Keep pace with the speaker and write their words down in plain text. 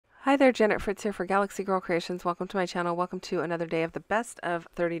Hi there, Janet Fritz here for Galaxy Girl Creations. Welcome to my channel. Welcome to another day of the best of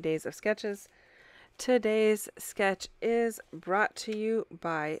 30 days of sketches. Today's sketch is brought to you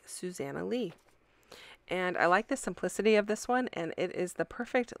by Susanna Lee. And I like the simplicity of this one, and it is the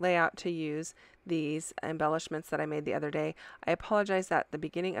perfect layout to use these embellishments that I made the other day. I apologize that the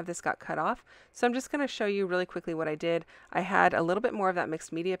beginning of this got cut off, so I'm just going to show you really quickly what I did. I had a little bit more of that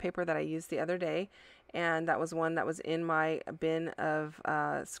mixed media paper that I used the other day, and that was one that was in my bin of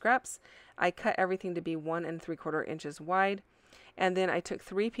scraps. I cut everything to be 1 3/4 inches wide. And then I took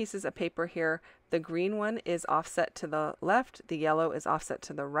 3 pieces of paper here. The green one is offset to the left, the yellow is offset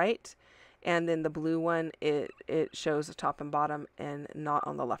to the right, and then the blue one, it shows the top and bottom and not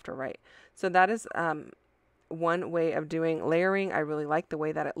on the left or right. So that is one way of doing layering. I really like the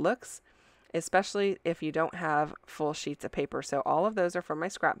way that it looks, especially if you don't have full sheets of paper. So all of those are from my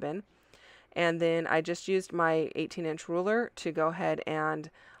scrap bin. And then I just used my 18-inch ruler to go ahead and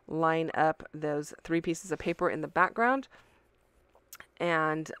line up those 3 pieces of paper in the background.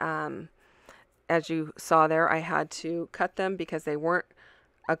 And as you saw there, I had to cut them because they weren't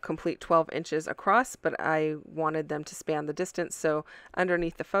a complete 12 inches across, but I wanted them to span the distance. So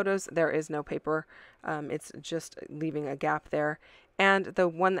underneath the photos, there is no paper. It's just leaving a gap there. And the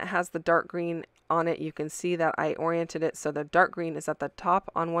one that has the dark green on it, you can see that I oriented it so the dark green is at the top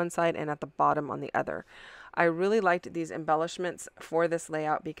on one side and at the bottom on the other. I really liked these embellishments for this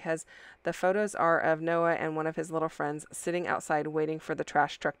layout because the photos are of Noah and one of his little friends sitting outside waiting for the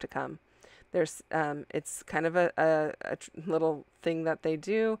trash truck to come. There's it's kind of a little thing that they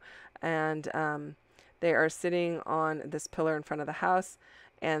do, and they are sitting on this pillar in front of the house,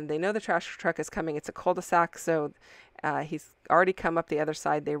 and they know the trash truck is coming. It's a cul-de-sac, so he's already come up the other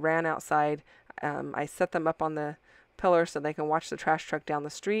side. They ran outside. I set them up on the pillar so they can watch the trash truck down the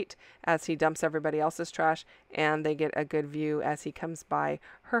street as he dumps everybody else's trash, and they get a good view as he comes by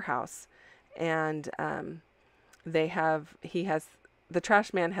her house. And the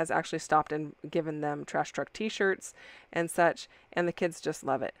trash man has actually stopped and given them trash truck t-shirts and such, and the kids just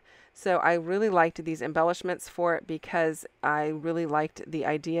love it. So I really liked these embellishments for it because I really liked the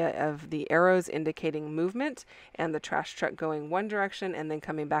idea of the arrows indicating movement and the trash truck going one direction and then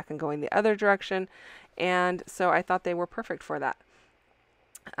coming back and going the other direction. And so I thought they were perfect for that.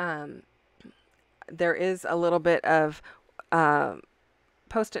 There is a little bit of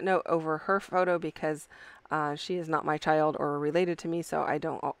post-it note over her photo because she is not my child or related to me, so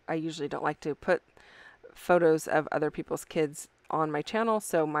I usually don't like to put photos of other people's kids on my channel,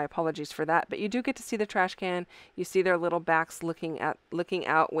 so my apologies for that. But you do get to see the trash can. You see their little backs looking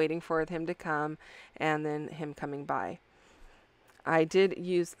out, waiting for him to come, and then him coming by. I did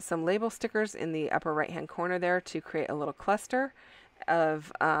use some label stickers in the upper right hand corner there to create a little cluster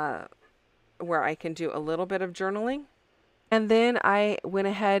of where I can do a little bit of journaling. And then I went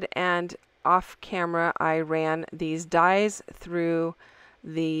ahead and off camera, I ran these dies through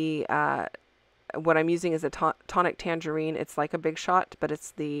the, what I'm using is a tonic tangerine. It's like a Big Shot, but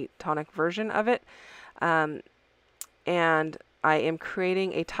it's the tonic version of it. And I am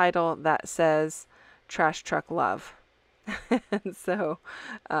creating a title that says Trash Truck Love. And so,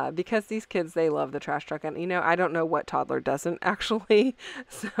 because these kids, they love the trash truck, and I don't know what toddler doesn't actually,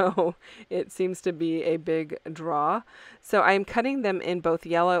 so it seems to be a big draw. So I'm cutting them in both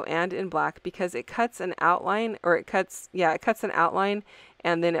yellow and in black because it cuts an outline, or it cuts an outline,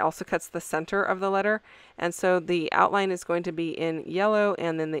 and then it also cuts the center of the letter. And so the outline is going to be in yellow,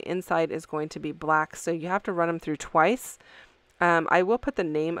 and then the inside is going to be black. So you have to run them through twice. I will put the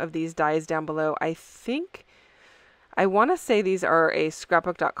name of these dies down below. I want to say these are a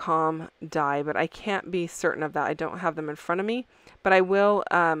scrapbook.com die, but I can't be certain of that. I don't have them in front of me, but I will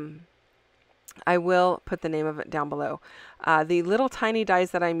put the name of it down below. The little tiny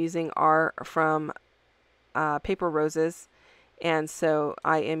dies that I'm using are from Paper Roses, and so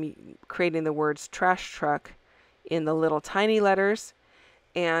I am creating the words trash truck in the little tiny letters,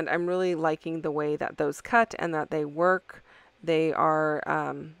 and I'm really liking the way that those cut and that they work. They are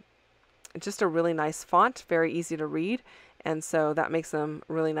just a really nice font, very easy to read, and so that makes them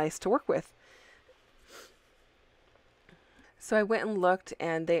really nice to work with. So I went and looked,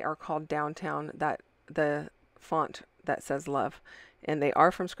 and they are called Downtown, the font that says love, and they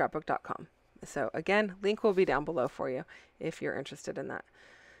are from scrapbook.com. So again, link will be down below for you if you're interested in that.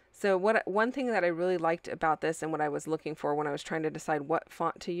 So one thing that I really liked about this, and what I was looking for when I was trying to decide what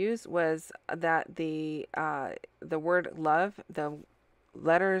font to use, was that the word love, the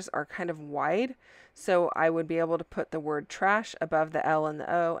letters are kind of wide, so I would be able to put the word trash above the L and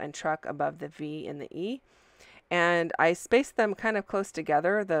the O and truck above the V and the E. And I spaced them kind of close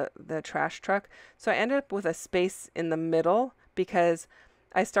together, the trash truck. So I ended up with a space in the middle because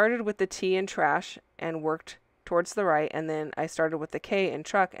I started with the T in trash and worked towards the right, and then I started with the K in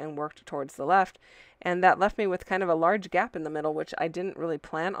truck and worked towards the left, and that left me with kind of a large gap in the middle, which I didn't really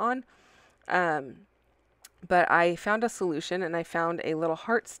plan on. But I found a solution, and I found a little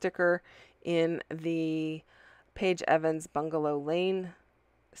heart sticker in the Paige Evans Bungalow Lane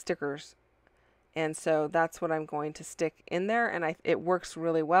stickers. And so that's what I'm going to stick in there, and it works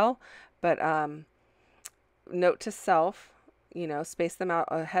really well. But note to self, you know, space them out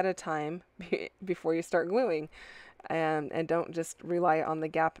ahead of time before you start gluing, and don't just rely on the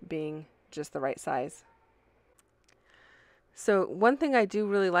gap being just the right size. So one thing I do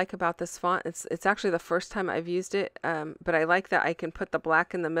really like about this font, it's actually the first time I've used it, but I like that I can put the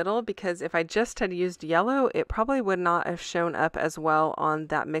black in the middle, because if I just had used yellow, it probably would not have shown up as well on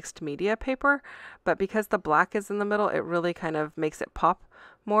that mixed media paper. But because the black is in the middle, it really kind of makes it pop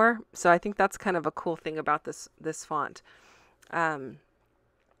more. So I think that's kind of a cool thing about this font.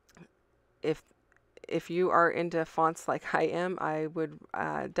 If you are into fonts like I am, I would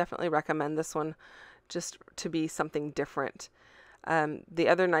definitely recommend this one, just to be something different. The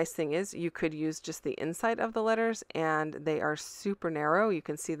other nice thing is you could use just the inside of the letters, and they are super narrow. You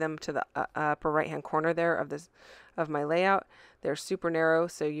can see them to the upper right hand corner there of my layout. They're super narrow,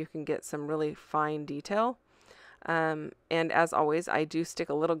 so you can get some really fine detail. And as always, I do stick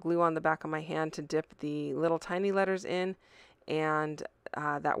a little glue on the back of my hand to dip the little tiny letters in, and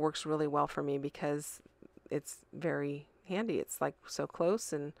that works really well for me because it's very handy. It's like so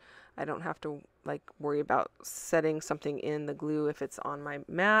close, and I don't have to like worry about setting something in the glue if it's on my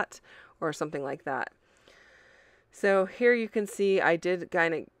mat or something like that. So here you can see I did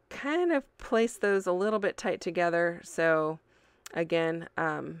kind of place those a little bit tight together. So again,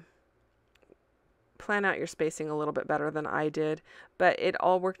 plan out your spacing a little bit better than I did, but it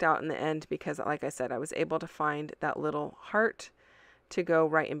all worked out in the end because, like I said, I was able to find that little heart to go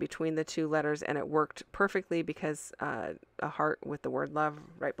right in between the two letters, and it worked perfectly because a heart with the word love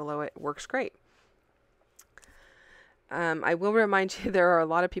right below it works great. I will remind you there are a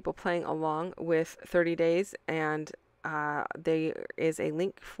lot of people playing along with 30 days, and there is a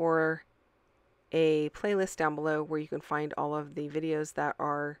link for a playlist down below where you can find all of the videos that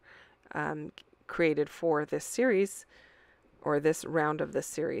are created for this series, or this round of this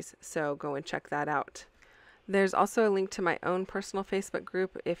series. So go and check that out. There's also a link to my own personal Facebook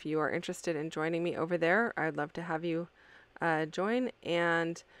group if you are interested in joining me over there. I'd love to have you join,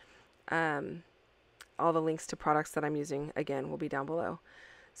 and all the links to products that I'm using, again, will be down below.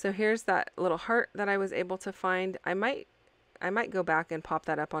 So here's that little heart that I was able to find. I might go back and pop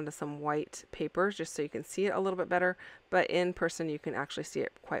that up onto some white paper just so you can see it a little bit better, but in person you can actually see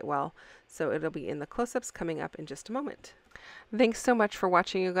it quite well. So it'll be in the close-ups coming up in just a moment. Thanks so much for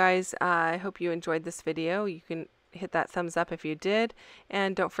watching, you guys. I hope you enjoyed this video. You can hit that thumbs up if you did,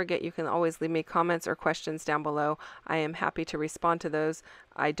 and don't forget you can always leave me comments or questions down below. I am happy to respond to those.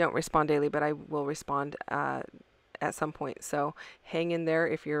 I don't respond daily, but I will respond at some point, so hang in there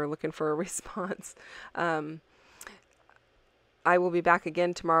if you're looking for a response. I will be back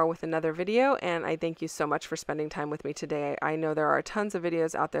again tomorrow with another video, and I thank you so much for spending time with me today. I know there are tons of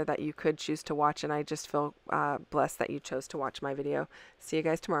videos out there that you could choose to watch, and I just feel blessed that you chose to watch my video. See you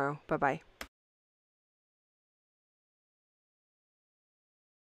guys tomorrow. Bye-bye.